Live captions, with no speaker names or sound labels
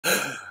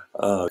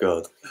Oh,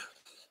 God.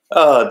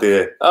 Oh,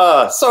 dear.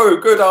 So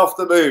good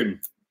afternoon.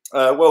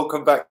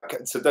 Welcome back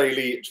to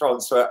Daily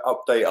Transfer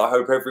Update. I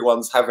hope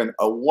everyone's having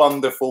a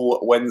wonderful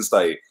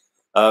Wednesday.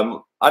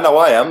 I know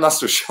I am, that's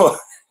for sure.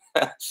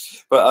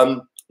 But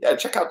yeah,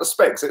 check out the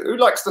specs. Who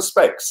likes the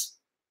specs?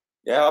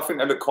 Yeah, I think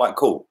they look quite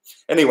cool.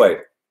 Anyway,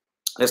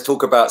 let's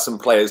talk about some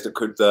players that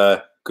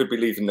could be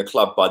leaving the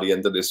club by the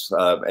end of this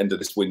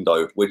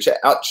window, which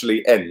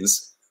actually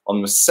ends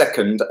on the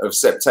 2nd of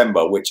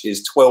September, which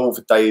is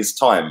 12 days'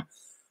 time.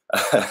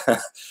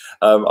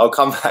 I'll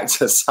come back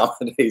to some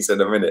of these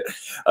in a minute,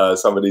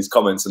 some of these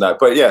comments and that.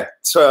 But yeah,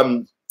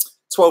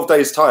 12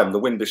 days' time, the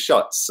window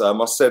shuts.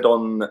 I said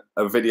on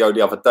a video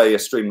the other day, a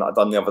stream that I've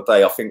done the other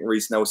day, I think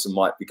Reece Nelson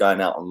might be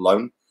going out on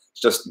loan.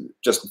 It's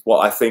just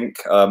what I think.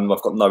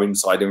 I've got no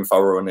inside info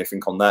or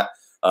anything on that,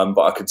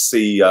 but I can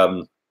see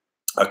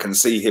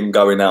him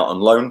going out on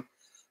loan.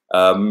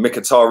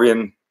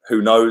 Mkhitaryan, who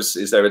knows?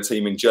 Is there a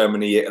team in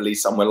Germany, Italy,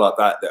 somewhere like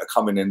that are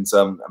coming in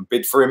and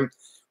bid for him?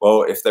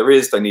 Well, if there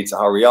is, they need to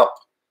hurry up.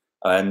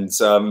 And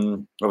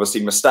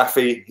obviously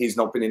Mustafi, he's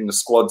not been in the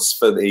squads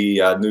for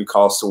the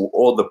Newcastle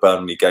or the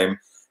Burnley game.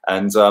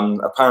 And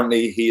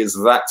apparently he is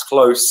that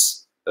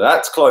close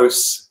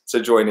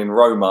to joining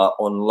Roma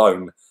on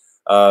loan.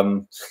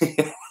 That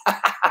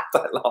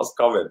last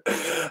comment.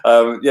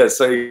 Yeah,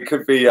 so he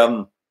could be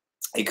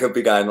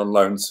going on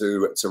loan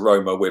to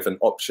Roma with an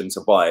option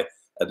to buy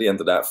at the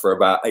end of that for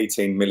about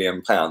 £18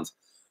 million.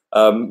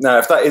 Now,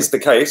 if that is the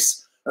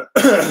case,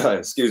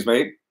 excuse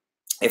me,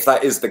 if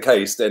that is the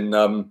case, then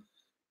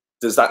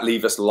does that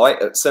leave us light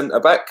at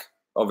centre-back?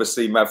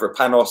 Obviously,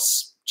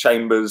 Mavropanos,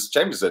 Chambers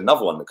is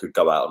another one that could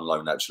go out on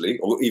loan, actually,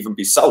 or even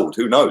be sold.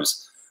 Who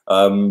knows?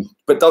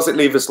 But does it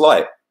leave us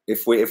light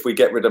if we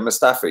get rid of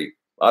Mustafi?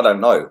 I don't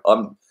know.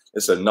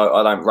 Listen, no,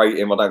 I don't rate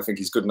him. I don't think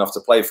he's good enough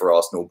to play for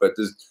Arsenal. But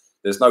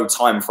there's no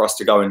time for us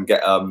to go and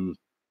get a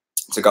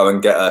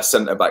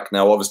centre-back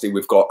now. Obviously,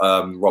 we've got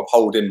Rob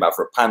Holding,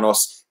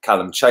 Mavropanos,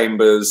 Callum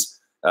Chambers,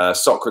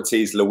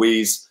 Socrates,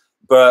 Louise,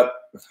 but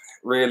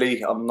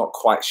really, I'm not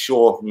quite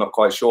sure.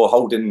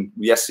 Holding,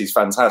 yes, he's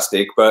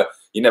fantastic, but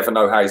you never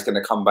know how he's going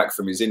to come back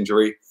from his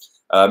injury.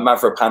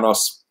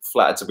 Mavropanos,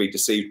 flattered to be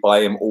deceived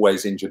by him,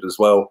 always injured as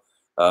well.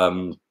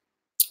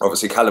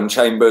 Obviously, Callum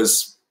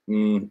Chambers,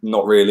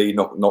 not really,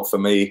 not for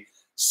me.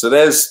 So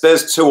there's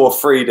two or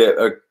three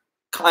that are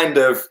kind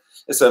of.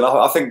 Listen,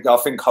 I think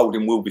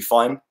Holding will be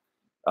fine.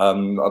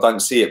 I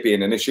don't see it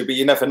being an issue, but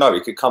you never know. He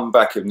could come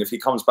back, and if he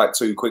comes back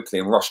too quickly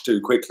and rush too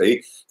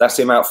quickly, that's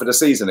him out for the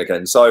season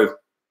again. So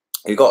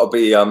you've got to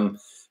be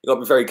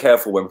very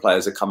careful when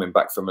players are coming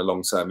back from a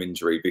long-term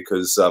injury,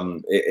 because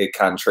it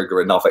can trigger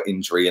another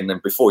injury, and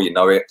then before you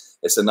know it,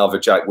 it's another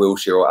Jack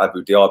Wilshere or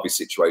Abu Dhabi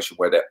situation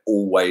where they're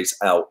always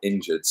out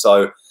injured.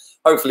 So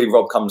hopefully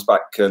Rob comes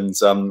back and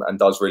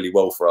does really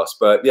well for us.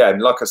 But yeah,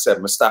 and like I said,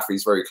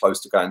 Mustafi's very close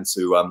to going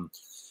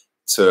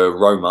to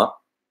Roma,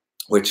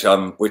 which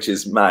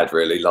is mad,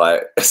 really.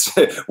 Like,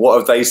 what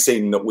have they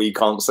seen that we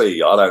can't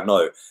see? I don't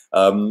know.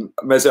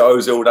 Mesut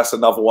Ozil, that's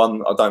another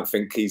one. I don't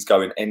think he's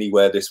going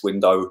anywhere this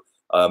window.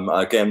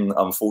 Again,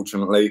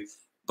 unfortunately,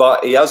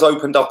 but he has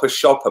opened up a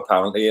shop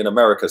apparently in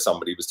America.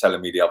 Somebody was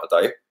telling me the other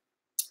day.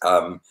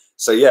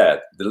 So yeah,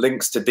 the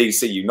links to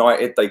DC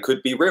United, they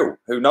could be real.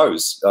 Who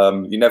knows?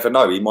 You never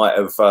know. He might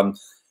have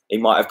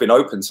been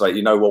open to it.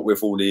 You know what,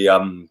 with all the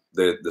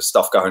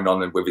stuff going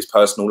on and with his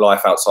personal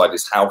life outside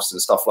his house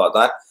and stuff like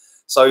that.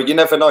 So you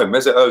never know.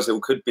 Mesut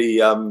Ozil could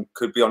be on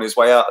his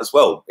way out as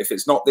well. If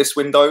it's not this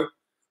window,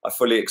 I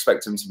fully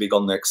expect him to be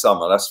gone next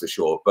summer. That's for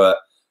sure. But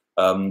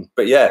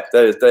yeah,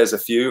 there's a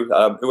few.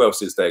 Who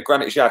else is there?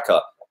 Granit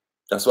Xhaka.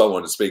 That's what I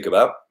wanted to speak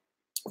about.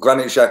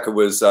 Granit Xhaka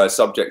was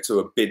subject to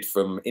a bid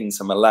from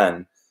Inter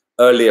Milan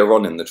earlier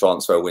on in the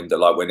transfer window,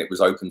 like when it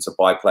was open to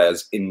buy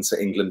players into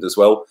England as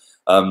well.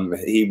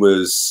 He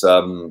was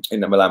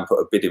Inter Milan put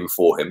a bid in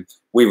for him.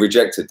 We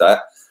rejected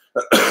that,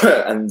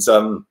 and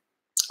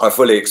I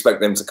fully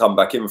expect them to come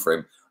back in for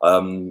him.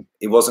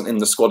 He wasn't in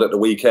the squad at the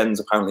weekend.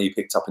 Apparently, he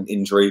picked up an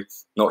injury.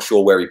 Not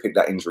sure where he picked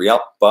that injury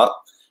up, but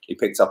he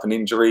picked up an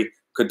injury.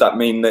 Could that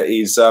mean that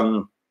he's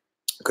not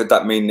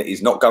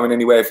going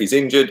anywhere if he's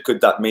injured?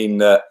 Could that mean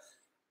that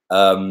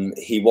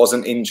he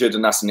wasn't injured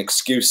and that's an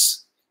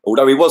excuse?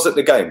 Although he was at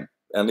the game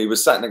and he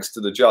was sat next to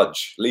the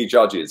judge, Lee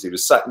Judges. He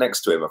was sat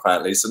next to him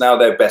apparently. So now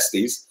they're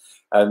besties.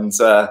 And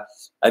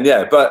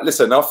yeah, but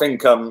listen, I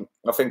think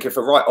if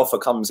a right offer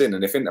comes in,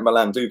 and if Inter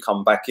Milan do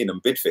come back in and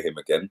bid for him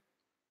again,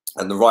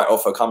 and the right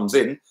offer comes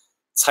in,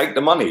 take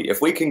the money. If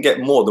we can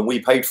get more than we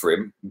paid for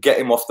him, get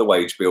him off the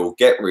wage bill,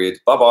 get rid,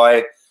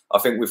 bye-bye. I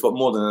think we've got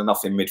more than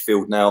enough in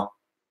midfield now.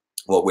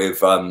 What with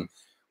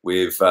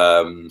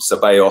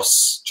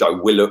Ceballos,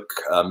 Joe Willock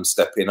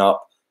stepping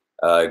up,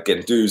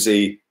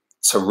 Guendouzi,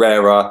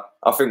 Torreira.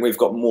 I think we've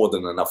got more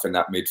than enough in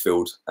that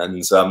midfield.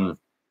 And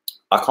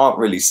I can't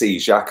really see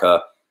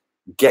Xhaka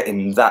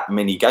getting that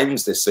many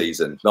games this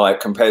season, like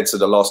compared to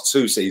the last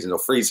 2 seasons or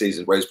 3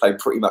 seasons where he's played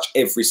pretty much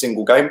every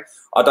single game.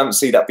 I don't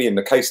see that being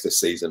the case this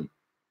season.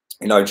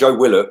 You know, Joe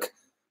Willock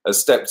has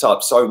stepped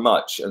up so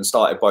much and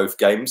started both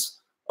games.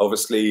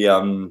 Obviously,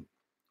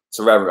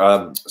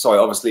 Sorry,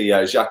 obviously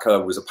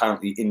Xhaka was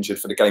apparently injured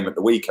for the game at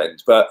the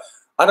weekend, but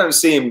I don't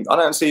see him. I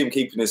don't see him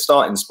keeping his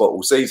starting spot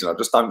all season. I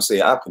just don't see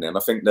it happening. I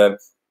think that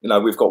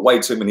we've got way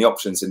too many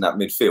options in that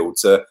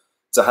midfield to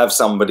have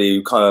somebody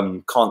who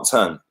can't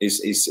turn.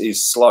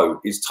 He's slow.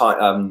 He's tight.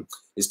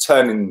 His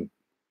turning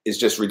is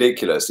just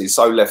ridiculous. He's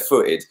so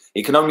left-footed.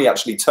 He can only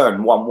actually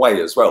turn one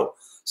way as well.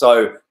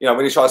 So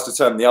when he tries to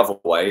turn the other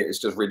way, it's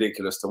just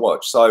ridiculous to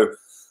watch. So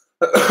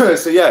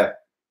so yeah.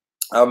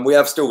 We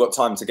have still got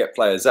time to get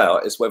players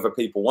out. It's whether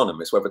people want them.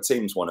 It's whether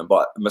teams want them.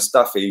 But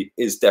Mustafi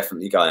is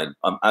definitely going.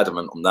 I'm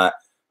adamant on that.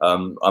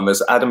 I'm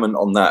as adamant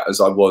on that as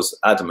I was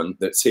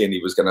adamant that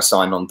Tierney was going to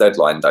sign on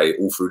deadline day.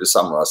 All through the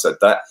summer I said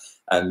that.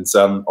 And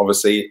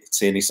obviously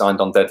Tierney signed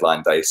on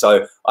deadline day.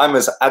 So I'm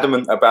as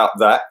adamant about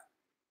that.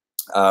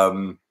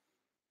 I'm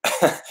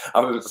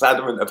as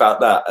adamant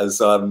about that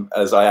as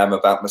I am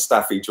about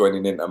Mustafi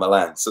joining Inter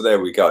Milan. So there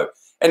we go.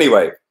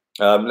 Anyway.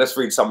 Let's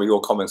read some of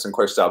your comments and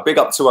questions out. Big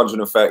up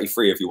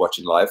 233 of you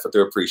watching live. I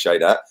do appreciate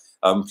that.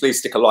 Please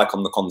stick a like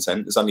on the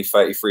content. There's only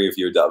 33 of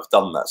you that have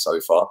done that so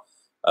far.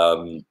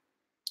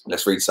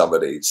 Let's read some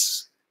of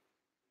these.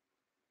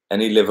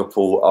 Any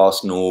Liverpool,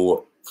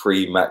 Arsenal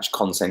pre-match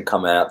content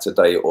coming out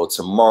today or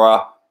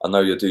tomorrow? I know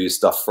you'll do your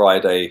stuff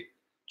Friday.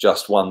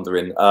 Just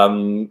wondering.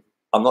 I'm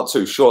not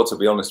too sure, to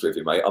be honest with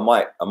you, mate. I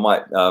might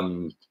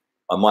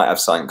have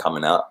something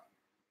coming out.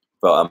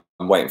 But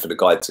I'm waiting for the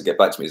guy to get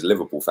back to me. He's a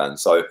Liverpool fan,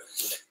 so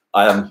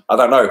I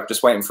don't know.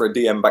 Just waiting for a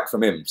DM back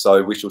from him.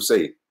 So we shall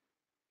see.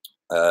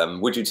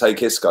 Would you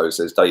take Isco?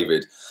 Says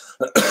David.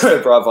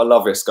 Bruv, I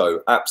love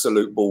Isco.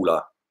 Absolute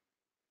baller.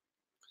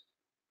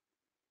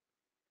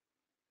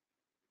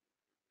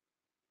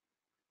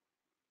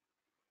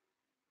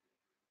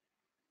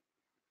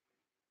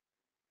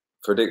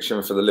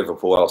 Prediction for the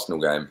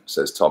Liverpool-Arsenal game,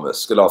 says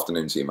Thomas. Good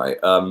afternoon to you, mate.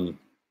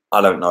 I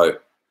don't know.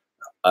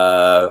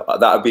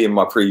 That'll be in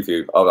my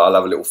preview. I'll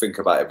have a little think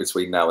about it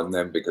between now and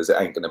then because it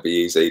ain't going to be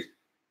easy.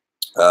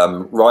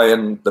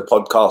 Ryan, the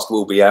podcast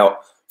will be out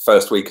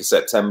first week of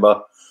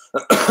September.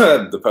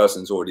 The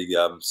person's already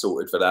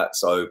sorted for that,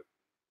 so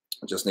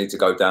I just need to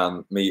go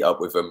down, meet up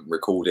with them,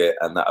 record it,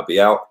 and that'll be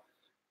out.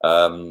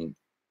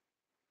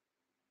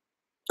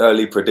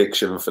 Early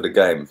prediction for the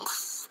game.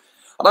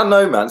 I don't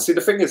know, man. See,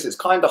 the thing is, it's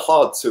kind of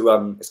hard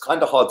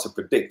to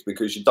predict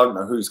because you don't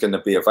know who's going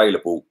to be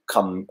available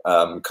come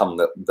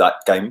that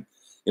game.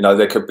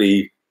 There could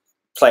be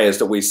players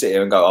that we sit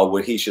here and go, oh,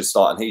 well, he should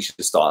start and he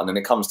should start, and then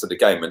it comes to the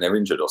game and they're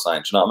injured or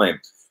something. Do you know what I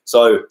mean?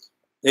 So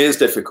it is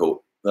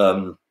difficult.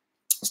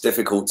 It's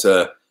difficult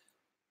to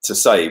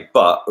say.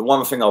 But the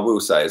one thing I will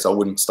say is I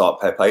wouldn't start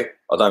Pepe.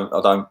 I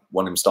don't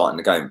want him starting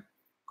the game.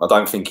 I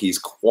don't think he's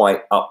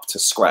quite up to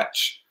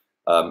scratch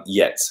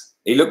yet.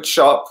 He looked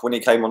sharp when he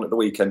came on at the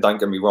weekend. Don't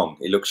get me wrong;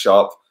 he looked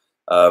sharp,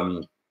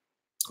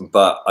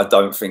 but I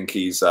don't think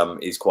he's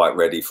quite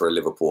ready for a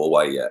Liverpool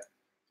away yet.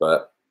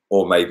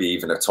 Or maybe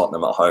even a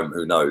Tottenham at home.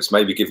 Who knows?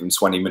 Maybe give him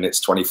 20 minutes,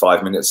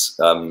 25 minutes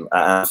at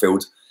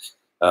Anfield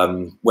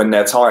when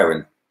they're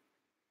tiring.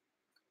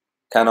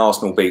 Can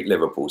Arsenal beat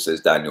Liverpool?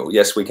 Says Daniel.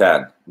 Yes, we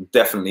can.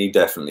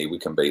 Definitely, we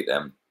can beat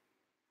them.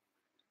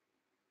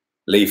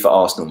 Leave for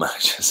Arsenal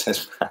manager,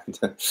 says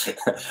Brandon.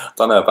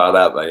 Don't know about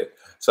that, mate.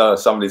 So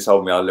somebody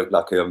told me I look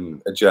like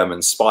a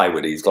German spy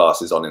with these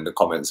glasses on in the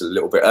comments a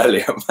little bit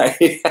earlier,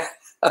 mate.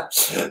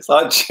 It's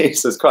like,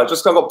 Jesus Christ,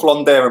 just got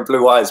blonde hair and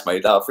blue eyes,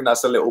 mate. I think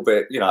that's a little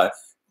bit, a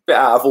bit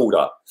out of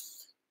order,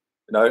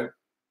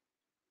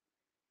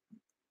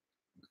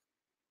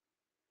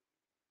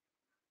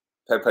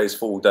 Pepe's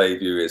full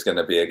debut is going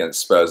to be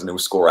against Spurs and he'll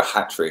score a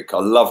hat-trick. I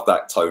love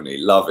that, Tony.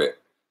 Love it.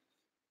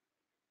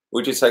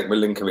 Would you take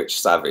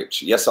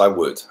Milinkovic-Savic? Yes, I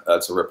would,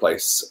 to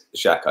replace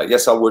Xhaka.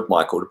 Yes, I would,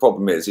 Michael. The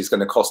problem is he's going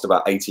to cost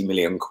about 80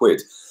 million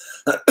quid.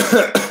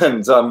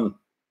 and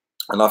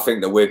I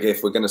think that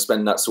if we're going to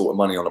spend that sort of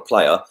money on a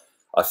player,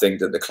 I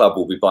think that the club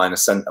will be buying a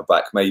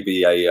centre-back,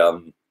 maybe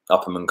a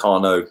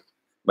Upamecano,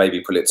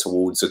 maybe put it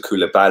towards a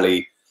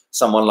Koulibaly,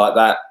 someone like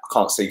that. I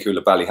can't see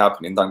Koulibaly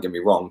happening, don't get me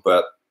wrong,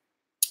 but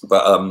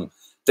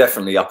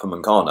definitely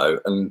Upamecano.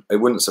 And it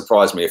wouldn't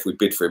surprise me if we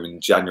bid for him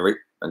in January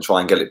and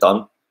try and get it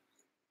done.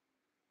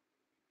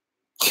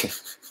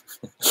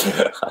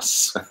 I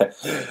swear.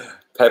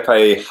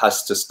 Pepe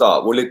has to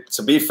start. Well,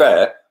 to be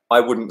fair, I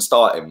wouldn't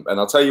start him, and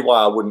I'll tell you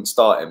why I wouldn't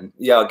start him.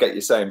 Yeah, I get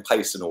you saying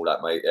pace and all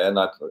that, mate. Yeah, and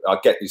I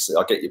get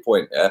your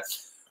point. Yeah,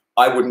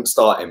 I wouldn't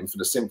start him for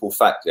the simple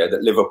fact, yeah,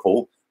 that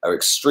Liverpool are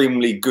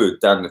extremely good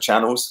down the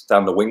channels,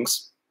 down the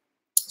wings.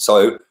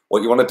 So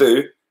what you want to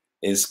do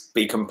is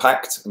be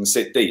compact and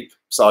sit deep.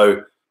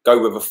 So go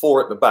with a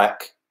 4 at the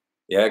back.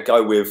 Yeah,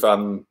 go with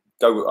I'm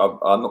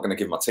not going to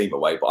give my team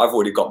away, but I've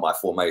already got my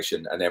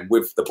formation, and then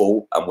with the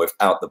ball and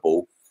without the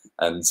ball.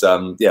 And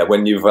yeah,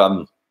 when you've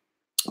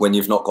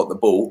not got the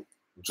ball,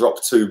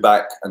 drop 2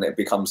 back, and it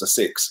becomes a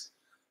 6.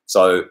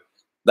 So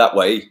that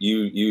way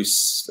you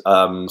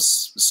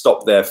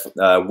stop their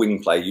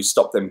wing play. You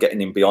stop them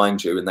getting in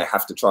behind you, and they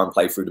have to try and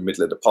play through the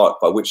middle of the park.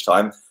 By which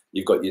time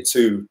you've got your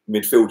 2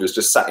 midfielders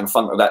just sat in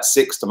front of that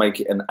 6 to make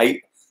it an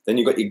 8. Then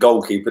you've got your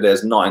goalkeeper.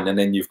 There's 9, and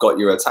then you've got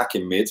your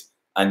attacking mid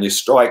and your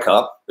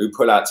striker who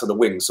pull out to the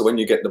wing. So when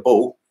you get the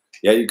ball,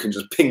 yeah, you can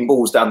just ping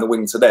balls down the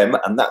wing to them,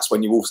 and that's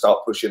when you all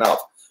start pushing up.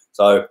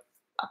 So,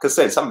 like I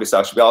said, somebody said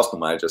I should be Arsenal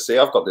manager. See,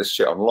 I've got this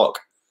shit on lock.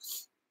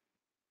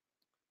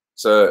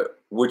 So,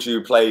 would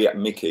you play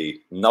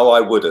Mickey? No, I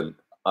wouldn't.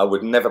 I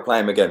would never play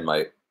him again,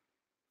 mate.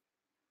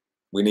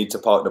 We need to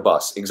park the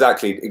bus.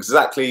 Exactly. Hit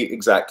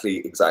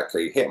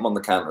him on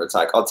the counter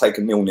attack. I'll take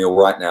a 0-0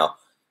 right now.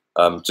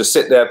 Just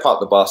sit there, park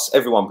the bus,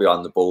 everyone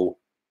behind the ball,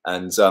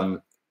 and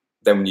then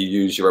when you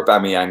use your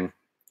Aubameyang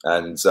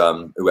and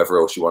whoever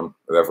else you want,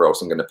 whoever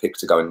else I'm going to pick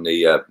to go in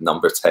the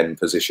number 10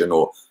 position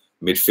or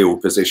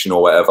midfield position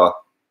or whatever,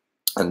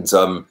 and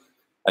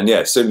yeah,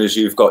 as soon as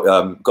you've got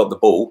the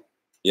ball,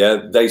 yeah,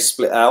 they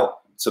split out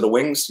to the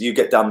wings. You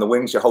get down the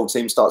wings, your whole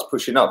team starts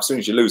pushing up. As soon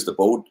as you lose the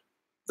ball,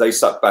 they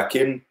suck back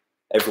in.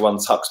 Everyone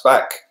tucks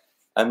back,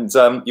 and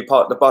you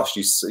park the bus.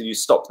 You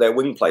stop their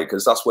wing play,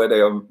 because that's where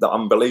they're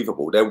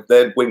unbelievable.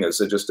 Their wingers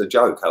are just a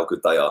joke how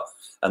good they are.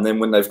 And then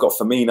when they've got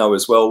Firmino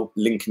as well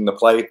linking the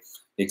play, you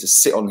need to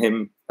sit on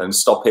him and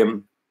stop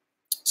him.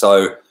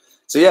 So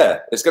yeah,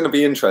 it's going to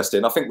be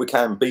interesting. I think we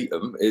can beat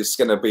them. It's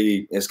going to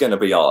be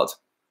hard,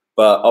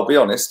 but I'll be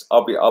honest.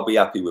 I'll be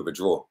happy with a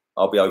draw.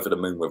 I'll be over the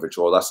moon with a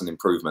draw. That's an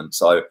improvement.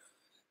 So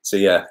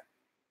yeah.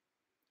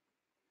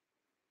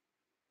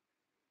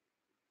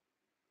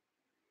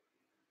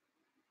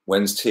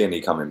 When's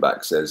Tierney coming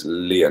back, says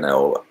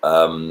Lionel.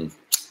 I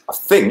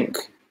think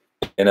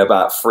in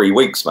about 3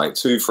 weeks, mate.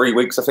 2-3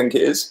 weeks, I think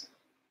it is.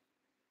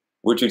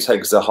 Would you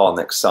take Zaha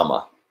next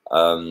summer?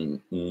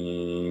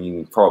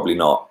 Probably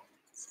not.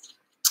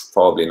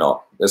 Probably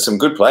not. There's some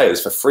good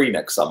players for free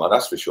next summer,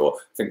 that's for sure.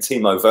 I think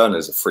Timo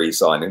Werner's a free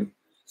signing.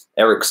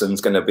 Eriksen's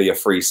going to be a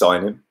free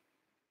signing.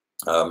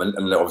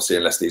 And obviously,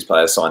 unless these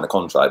players sign a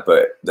contract,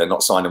 but they're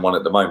not signing one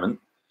at the moment.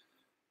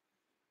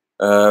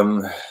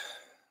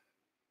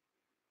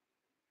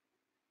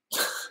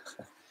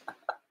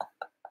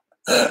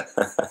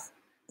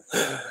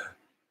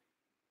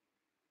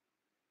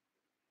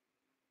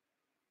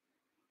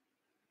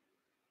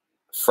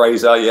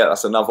 Fraser, yeah,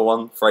 that's another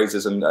one.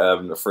 Fraser's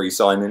a free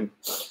signing.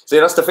 See,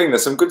 that's the thing.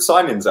 There's some good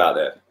signings out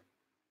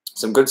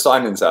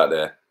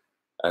there.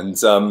 And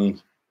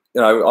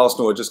you know,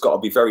 Arsenal have just got to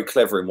be very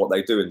clever in what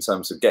they do in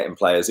terms of getting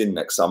players in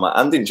next summer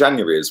and in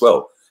January as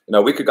well. You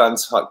know, we could go and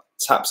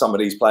tap some of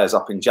these players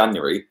up in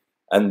January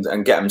and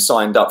get them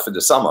signed up for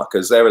the summer,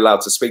 because they're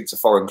allowed to speak to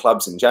foreign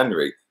clubs in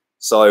January.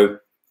 So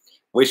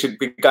we should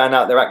be going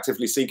out there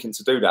actively seeking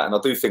to do that, and I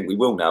do think we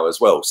will now as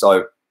well.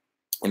 So,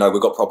 you know,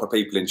 we've got proper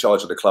people in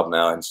charge of the club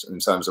now in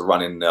terms of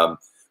running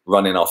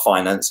our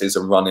finances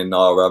and running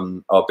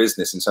our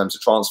business in terms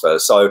of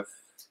transfers. So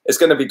it's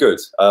going to be good.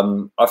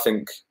 I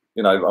think,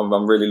 you know,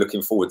 I'm really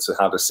looking forward to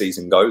how the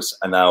season goes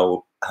and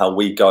how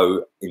we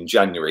go in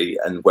January,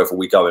 and whether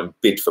we go and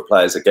bid for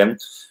players again.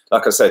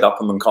 Like I said,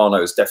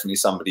 Upamecano is definitely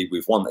somebody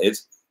we've wanted.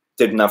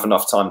 Didn't have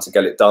enough time to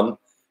get it done.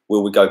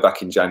 Will we go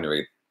back in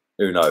January?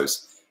 Who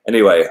knows?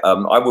 Anyway,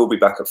 I will be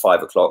back at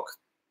 5 o'clock.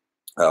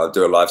 I'll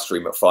do a live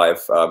stream at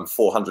 5.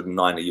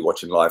 409 of you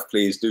watching live.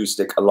 Please do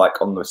stick a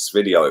like on this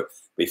video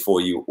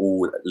before you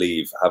all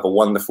leave. Have a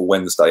wonderful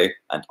Wednesday,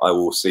 and I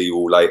will see you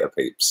all later,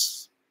 peeps.